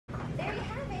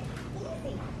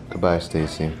Goodbye,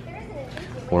 Stacey.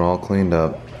 We're all cleaned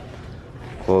up.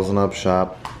 Closing up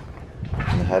shop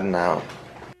and heading out.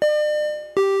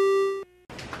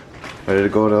 Ready to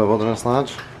go to Wilderness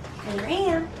Lodge? Here I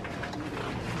am.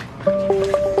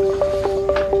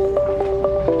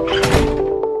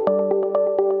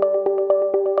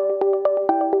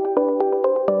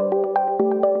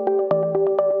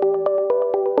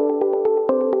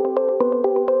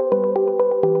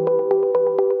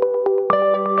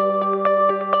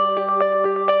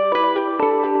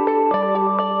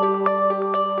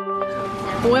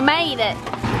 We made it.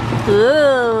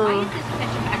 Ooh.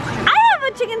 I have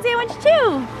a chicken sandwich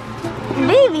too.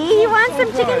 Baby, you want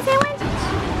some chicken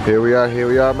sandwich? Here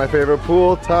we are, my favorite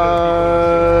pool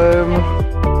time.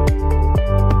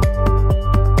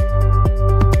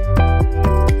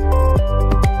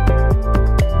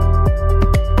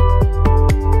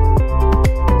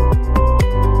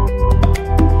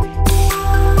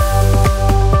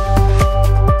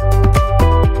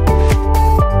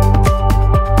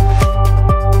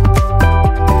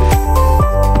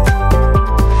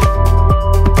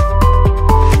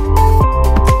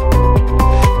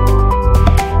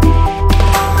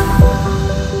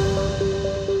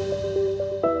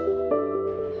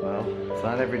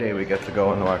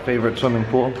 Go into our favorite swimming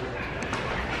pool.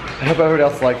 I hope everybody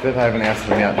else liked it. I haven't asked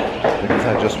them yet because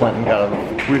I just went and got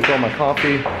a refill my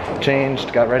coffee,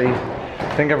 changed, got ready.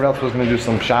 I think everyone else was gonna do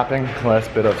some shopping.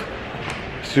 Last bit of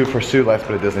last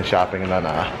bit of Disney shopping, and then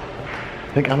I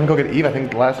think I'm gonna go get Eve. I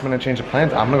think last minute change of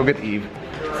plans. I'm gonna go get Eve.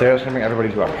 Sarah's gonna bring everybody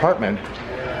to our apartment.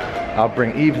 I'll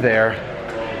bring Eve there,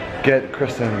 get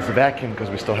Kristen's vacuum because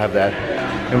we still have that,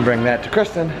 and bring that to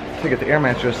Kristen to get the air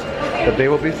mattress that they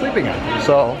will be sleeping in.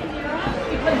 So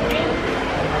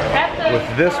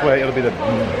with this way, it'll be to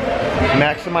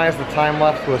maximize the time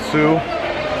left with Sue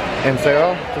and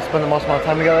Sarah to spend the most amount of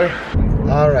time together.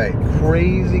 All right,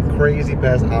 crazy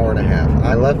past hour and a half.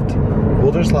 I left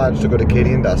Wilderness Lodge to go to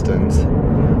Katie and Dustin's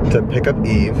to pick up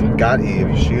Eve. Got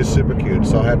Eve, she is super cute,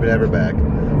 so happy to have her back.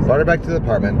 Brought her back to the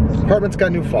apartment. The apartment's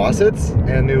got new faucets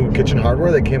and new kitchen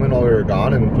hardware. They came in while we were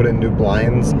gone and put in new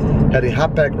blinds. Had to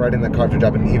hop back right in the car to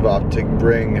dropping Eve off to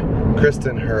bring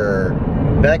Kristen her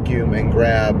vacuum and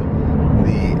grab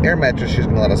the air mattress she's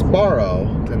gonna let us borrow.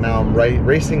 And now I'm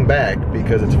racing back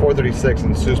because it's 4:36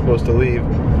 and Sue's supposed to leave.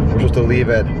 We're supposed to leave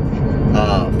at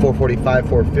 4:45,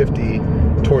 4:50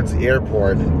 towards the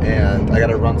airport, and I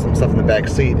gotta run some stuff in the back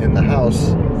seat in the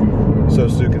house so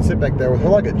Sue can sit back there with her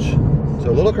luggage. So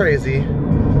a little crazy,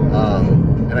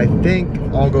 and I think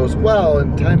if all goes well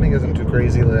and timing isn't too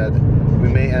crazy that we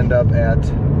may end up at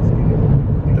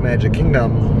the Magic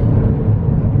Kingdom.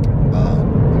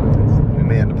 We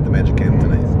may end up at the Magic Kingdom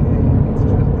tonight.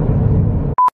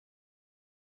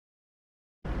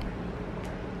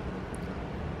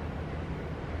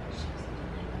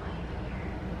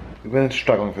 We've been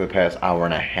struggling for the past hour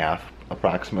and a half,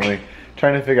 approximately,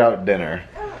 trying to figure out dinner.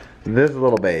 This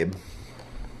little babe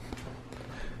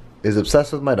is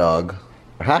obsessed with my dog.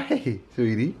 Hi,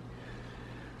 sweetie.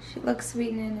 She looks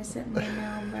sweet and innocent right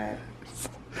now, but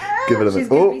give it a she's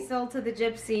gonna be sold to the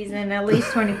gypsies in at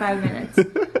least 25 minutes.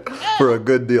 For a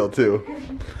good deal too.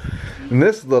 And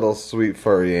this little sweet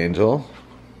furry angel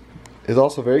is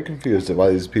also very confused at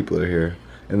why these people are here.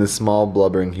 And this small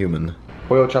blubbering human.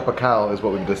 Pollo Tropical is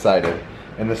what we've decided.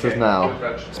 And this is now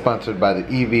sponsored by the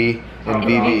EV and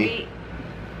VV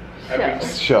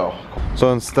show.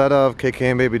 So instead of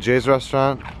KK and Baby J's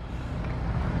restaurant,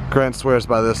 Grant swears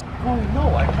by this. Oh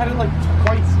no, I had it like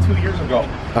twice 2 years ago.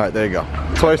 Alright, there you go.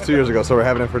 Twice 2 years ago, so we're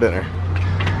having it for dinner.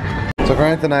 So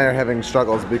Grant and I are having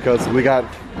struggles because we got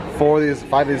 5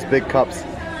 of these big cups.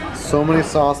 So many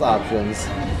sauce options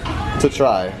to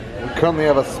try. We currently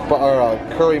have a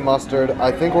curry mustard.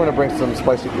 I think we're gonna bring some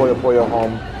spicy pollo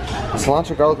home. The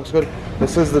cilantro garlic looks good.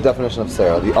 This is the definition of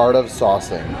Sarah, the art of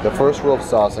saucing. The first rule of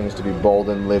saucing is to be bold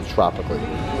and live tropically.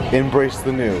 Embrace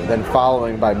the new, then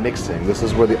following by mixing. This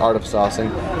is where the art of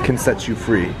saucing can set you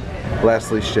free.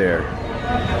 Lastly, share.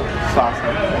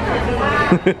 Saucing.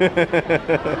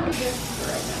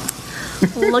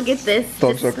 Look at this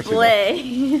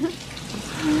display.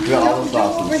 Got all the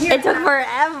sauces. It took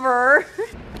forever.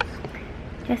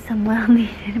 Just some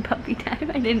well-needed puppy time.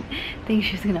 I didn't think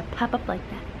she was gonna pop up like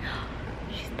that.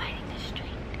 She's biting the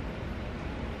string.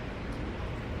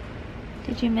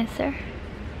 Did you miss her?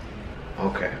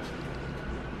 Okay.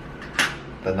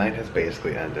 The night has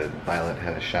basically ended. Violet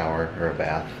had a shower or a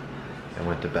bath and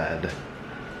went to bed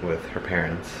with her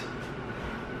parents.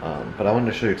 But I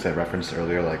wanted to show you because I referenced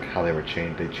earlier like how they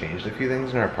changed a few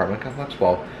things in our apartment complex.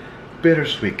 Well,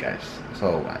 bittersweet, guys.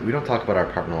 So we don't talk about our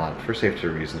apartment a lot for safety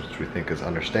reasons, which we think is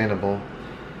understandable.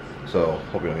 so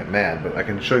hope you don't get mad, but I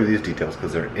can show you these details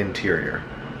because they're interior.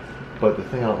 But the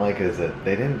thing I don't like is that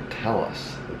they didn't tell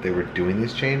us that they were doing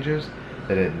these changes,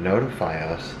 they didn't notify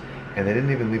us, and they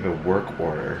didn't even leave a work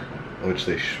order, which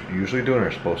they usually do and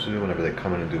are supposed to do whenever they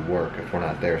come in and do work, if we're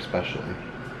not there especially.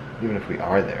 Even if we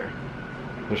are there,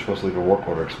 they're supposed to leave a work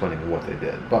order explaining what they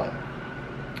did. But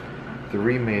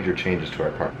 3 major changes to our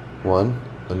apartment. 1,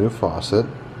 a new faucet,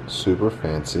 super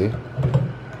fancy,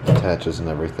 attaches and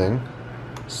everything,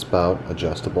 spout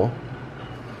adjustable.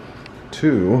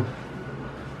 2,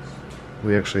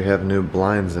 we actually have new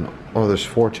blinds and oh, there's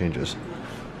 4 changes.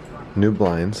 New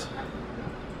blinds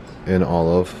in all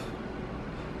of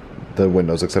the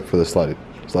windows except for the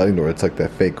sliding door. It's like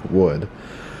that fake wood,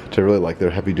 which I really like. They're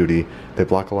heavy duty. They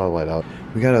block a lot of light out.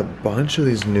 We got a bunch of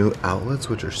these new outlets,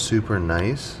 which are super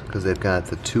nice because they've got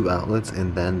the 2 outlets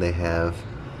and then they have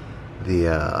the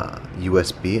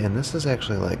USB. And this is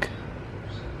actually like,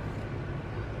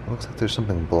 looks like there's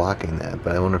something blocking that,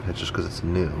 but I wonder if it's just because it's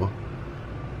new.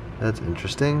 That's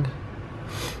interesting.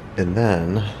 And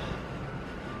then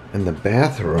in the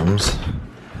bathrooms,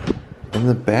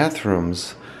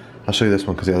 I'll show you this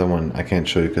one because the other one I can't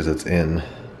show you because it's in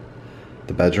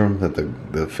the bedroom that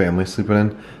the family's sleeping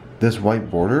in. This white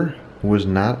border was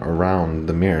not around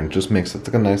the mirror. It just makes it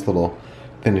like a nice little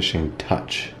finishing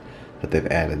touch that they've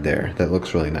added there. That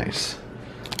looks really nice.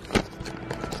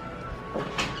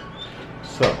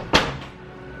 So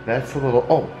that's a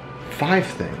little, 5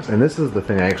 things. And this is the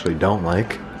thing I actually don't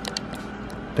like.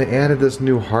 They added this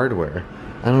new hardware.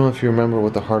 I don't know if you remember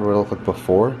what the hardware looked like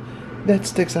before. That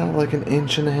sticks out like 1.5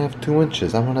 inches, 2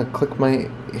 inches. I want to click my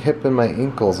hip and my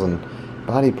ankles and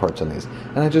body parts on these.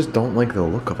 And I just don't like the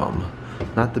look of them.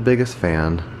 Not the biggest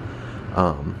fan.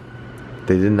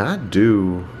 They did not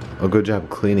do a good job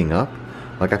cleaning up.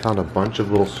 Like I found a bunch of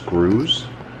little screws.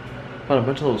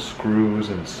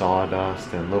 And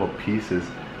sawdust and little pieces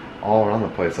all around the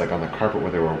place, like on the carpet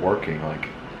where they were working, like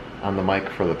on the mic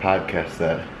for the podcast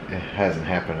that it hasn't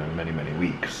happened in many, many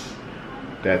weeks.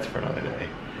 That's for another day.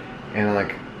 And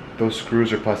like those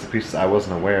screws or plastic pieces, I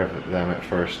wasn't aware of them at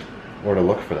first or to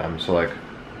look for them. So like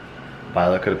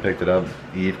Violet could have picked it up,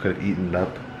 Eve could have eaten it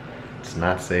up. It's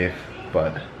not safe,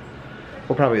 but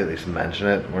we'll probably at least mention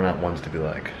it. We're not ones to be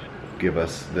like, give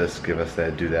us this, give us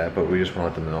that, do that, but we just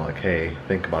want to let them know like, hey,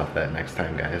 think about that next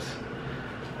time, guys.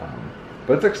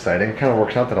 But it's exciting. It kind of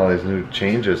works out that all these new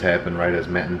changes happen right as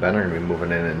Matt and Ben are going to be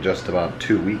moving in just about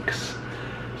 2 weeks.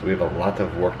 So we have a lot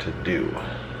of work to do.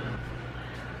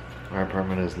 Our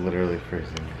apartment is literally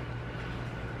freezing.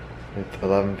 It's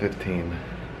 11:15.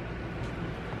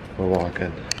 We're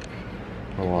walking.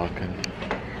 We're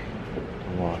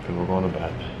going to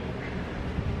bed.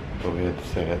 But we had to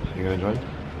say it. You gonna join?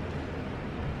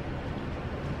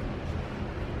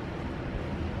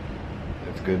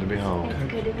 It's good to be home.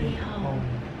 It's good to be home.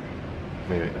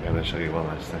 Maybe I'm gonna show you one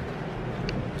last thing.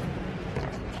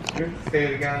 Say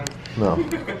it again. No.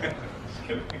 Just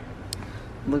kidding.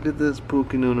 Look at this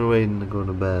Pookie Nooner waiting to go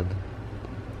to bed.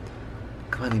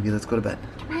 Come on, Evie, let's go to bed.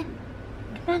 Come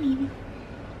on, Evie.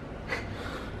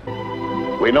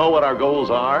 We know what our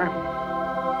goals are.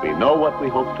 We know what we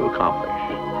hope to accomplish.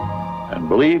 And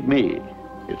believe me,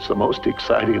 it's the most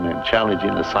exciting and challenging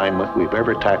assignment we've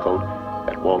ever tackled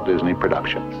at Walt Disney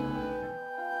Productions.